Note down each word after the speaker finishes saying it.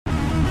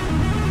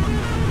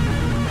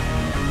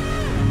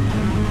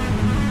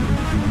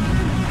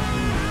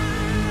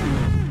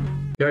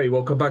Okay,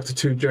 welcome back to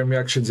 2Gen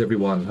Reactions,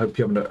 everyone. Hope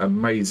you're having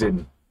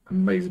an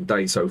amazing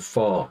day so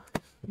far.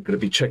 I'm going to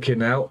be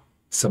checking out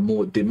some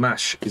more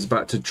Dimash. Is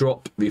about to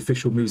drop the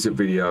official music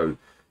video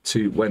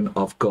to When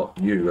I've Got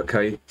You,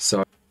 okay?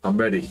 So I'm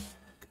ready.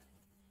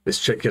 Let's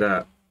check it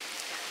out.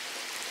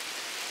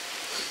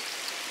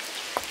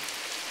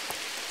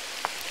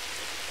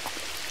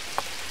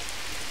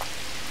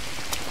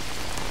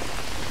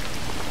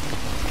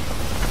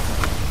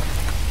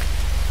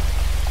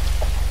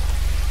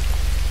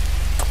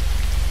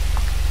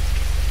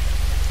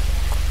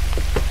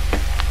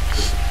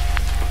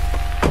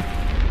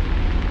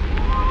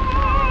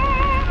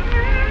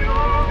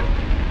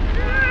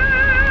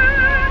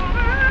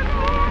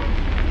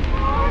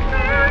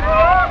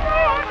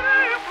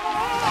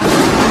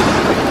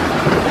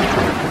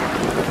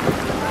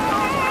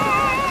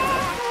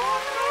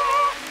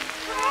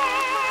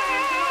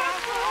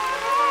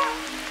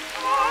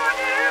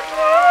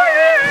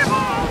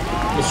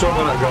 What's wrong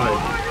with that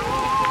guy?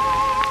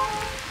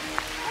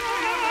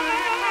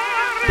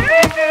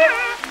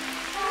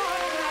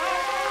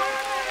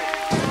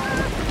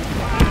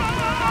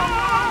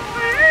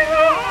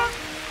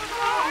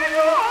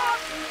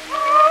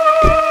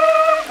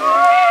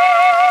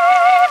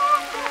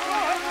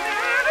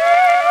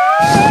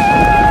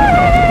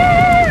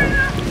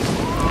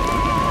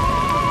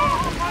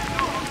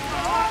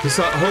 It's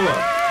like horror.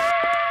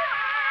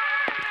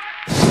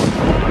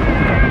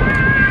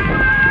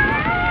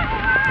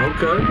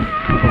 Okay.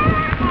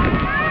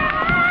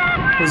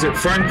 Was it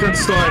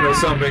Frankenstein or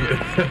something?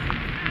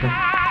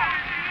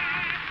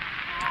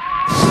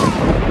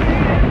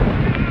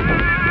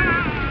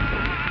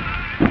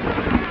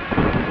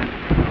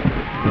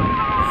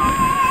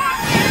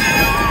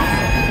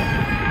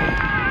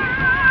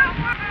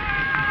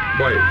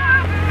 Wait.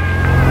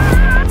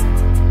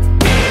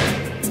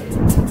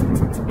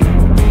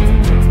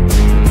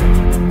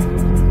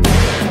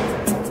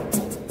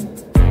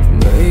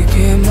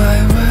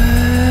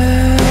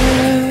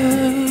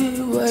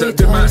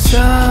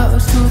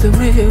 Shout to the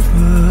river,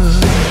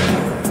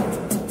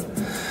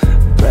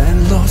 been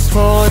lost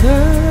for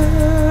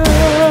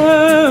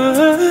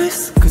days,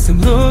 'cause I'm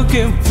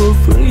looking for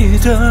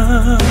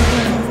freedom.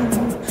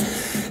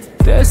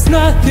 There's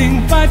nothing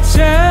but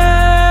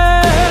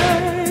chains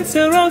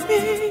around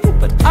me,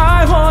 but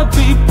I won't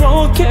be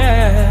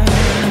broken,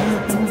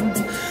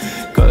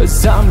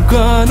 'cause I'm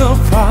gonna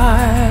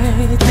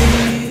fight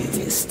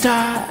this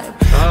time,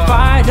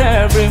 fight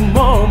every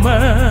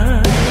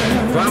moment.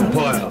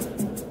 Vampire.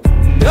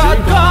 Not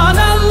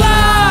gonna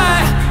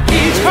lie,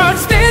 it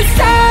hurts this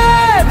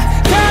time,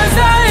 'cause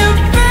I am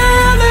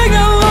feeling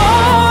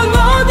alone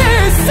on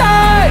this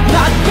side.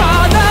 Not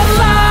gonna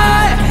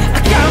lie, I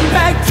come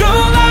back to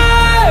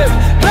life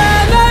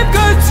when I've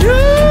got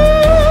you.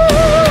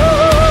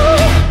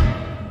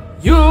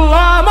 You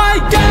are my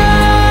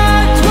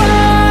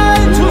gateway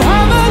to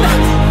heaven.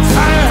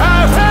 I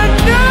haven't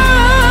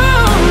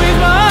known in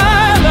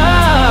my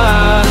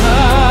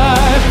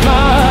life, my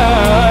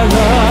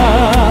love.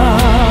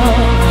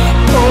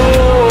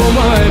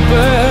 My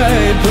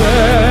baby,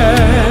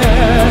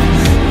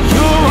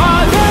 you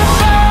are the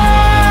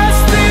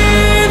best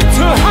thing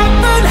to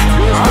happen.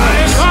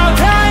 I'm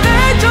an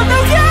angel, no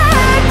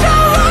can't do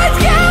what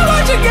you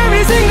want. You give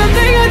me single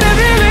thing and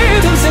every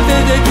little step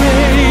that I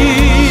take.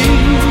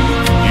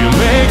 You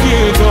make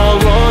it all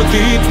worth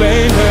it,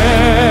 baby.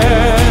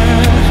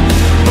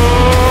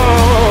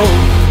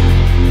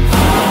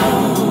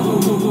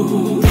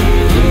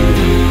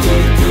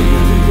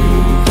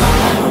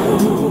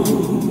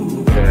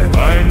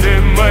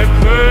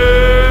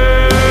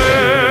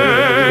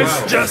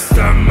 Just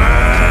a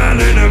man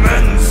in a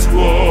man's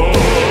world.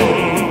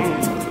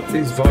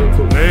 He's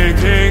vocal.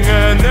 Making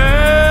a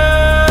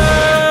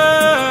name,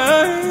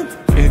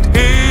 it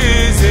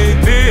easy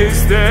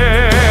these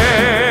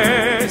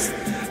days.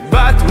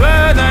 But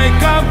when I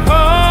come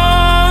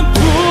home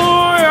to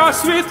your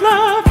sweet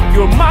love,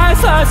 you're my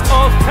slice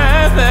of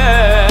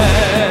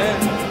heaven.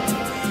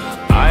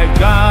 I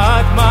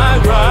got my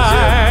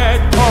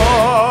right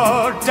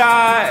or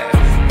die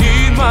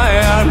in my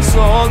arms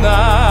all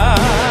night.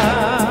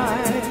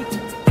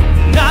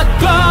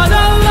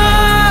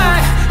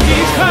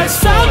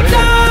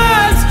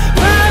 Sometimes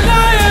when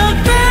I am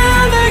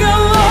feeling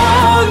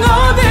alone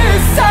on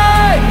this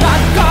side,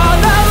 not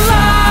gonna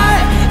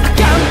lie, I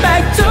come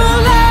back to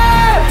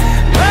life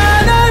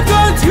when I've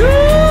got you.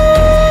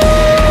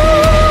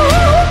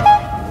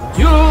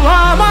 You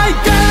are my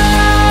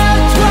girl.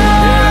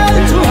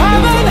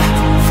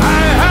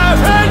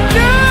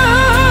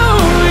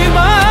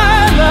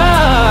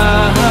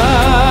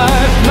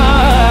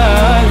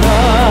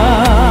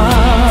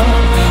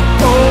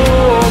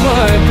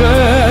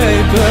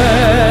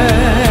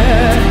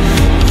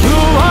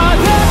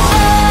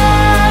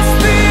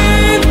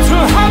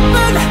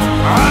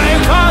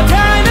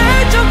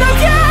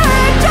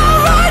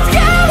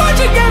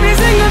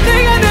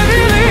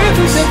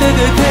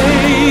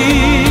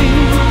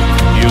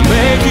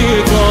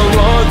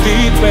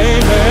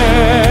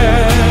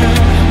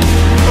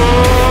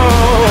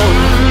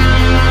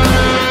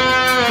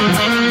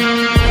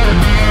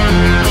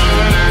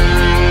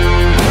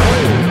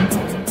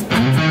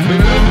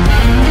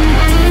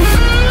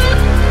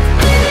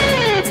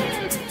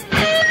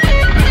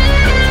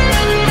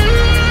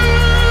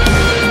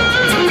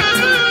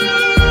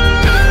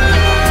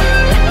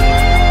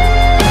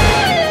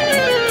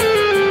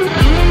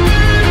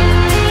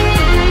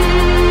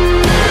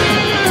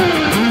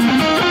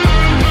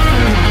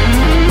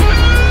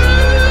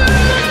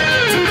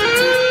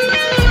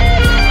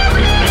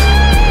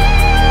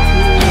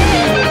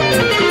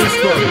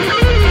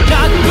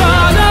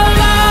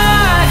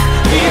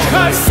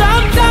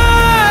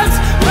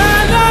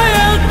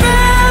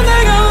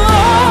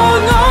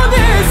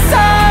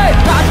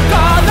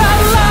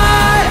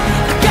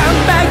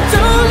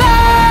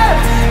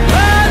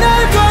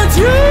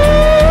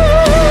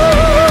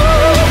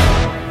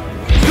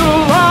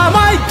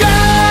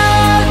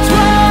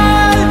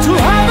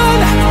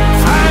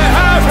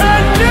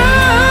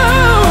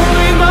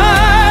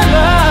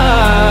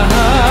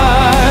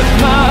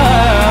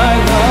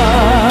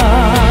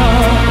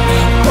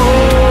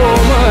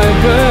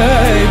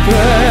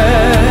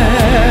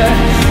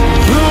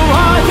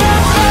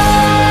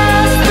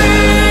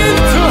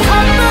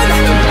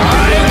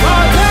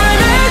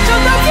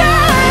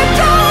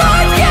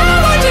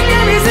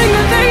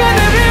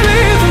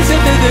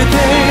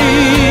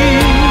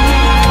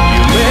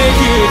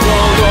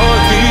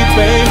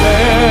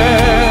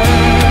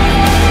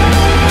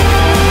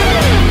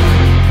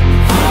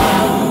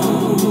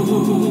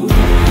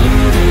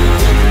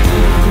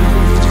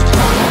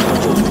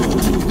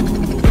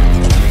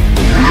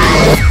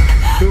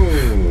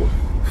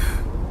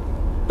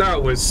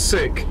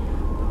 sick.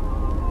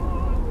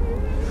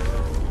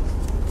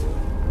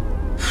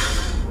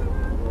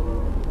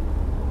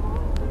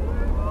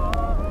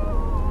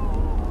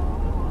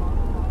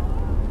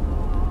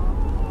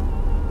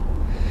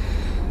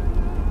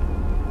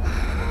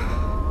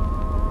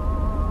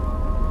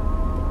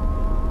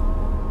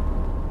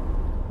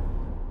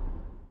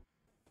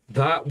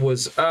 That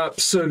was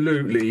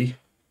absolutely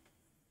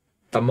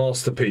a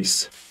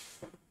masterpiece.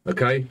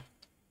 Okay,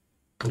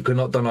 I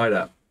cannot deny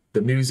that. The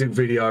music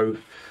video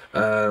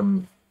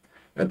and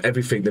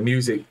everything, the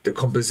music, the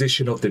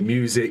composition of the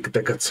music,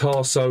 the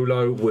guitar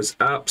solo was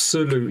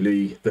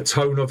absolutely, the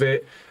tone of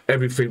it,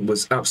 everything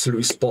was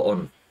absolutely spot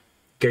on.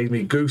 Gave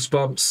me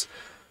goosebumps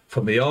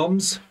from the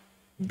arms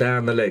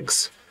down the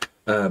legs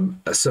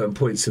at certain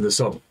points in the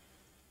song.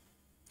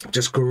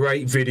 Just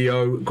great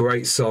video,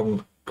 great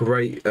song.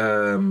 Great.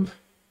 The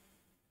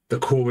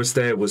chorus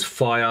there was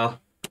fire.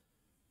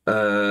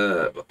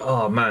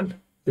 Oh man,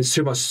 there's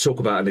too much to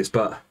talk about in this,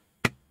 but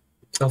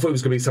I thought it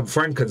was going to be some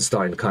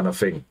Frankenstein kind of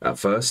thing at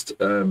first,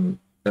 and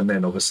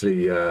then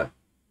obviously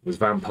was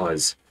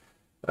vampires.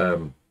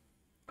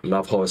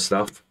 Love horror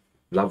stuff,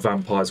 love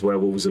vampires,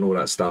 werewolves, and all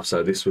that stuff.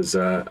 So this was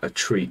a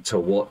treat to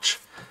watch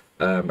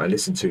and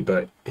listen to.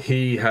 But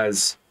he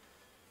has,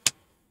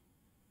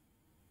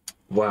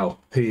 wow,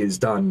 he has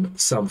done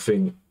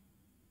something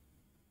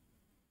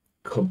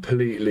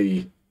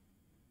completely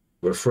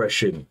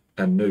refreshing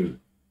and new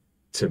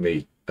to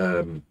me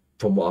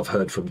from what I've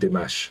heard from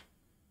Dimash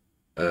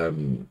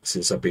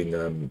since I've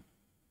been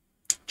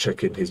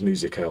checking his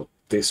music out.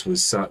 This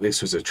was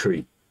a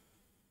treat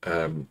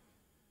for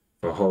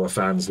horror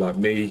fans like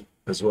me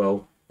as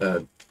well.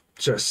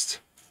 Just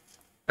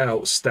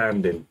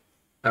outstanding.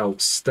 Like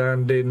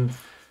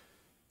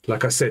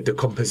I said, the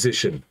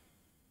composition,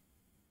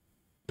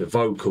 the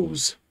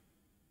vocals,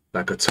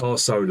 that guitar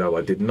solo,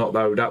 I did not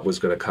know that was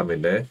going to come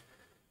in there,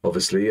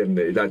 obviously, and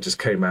that just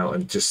came out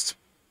and just,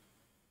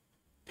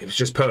 it was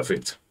just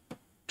perfect.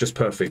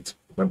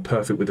 Went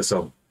perfect with the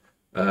song.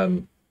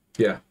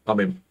 Yeah,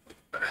 I'm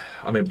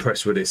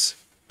impressed with this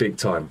big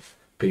time,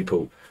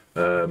 people.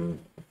 Let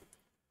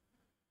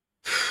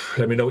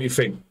me know what you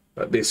think.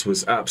 This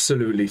was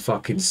absolutely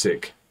fucking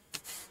sick.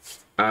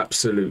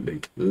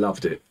 Absolutely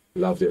loved it.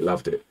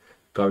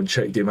 Go and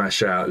check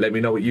Dimash out. Let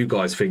me know what you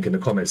guys think in the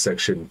comment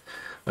section,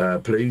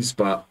 please.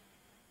 But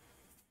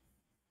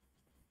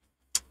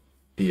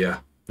yeah,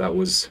 that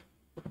was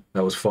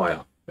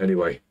fire.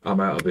 Anyway, I'm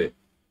out of it.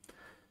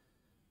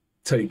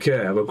 Take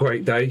care. Have a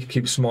great day.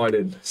 Keep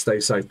smiling. Stay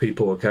safe,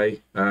 people.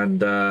 Okay, and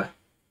go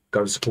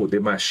support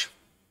Dimash.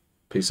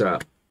 Peace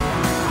out.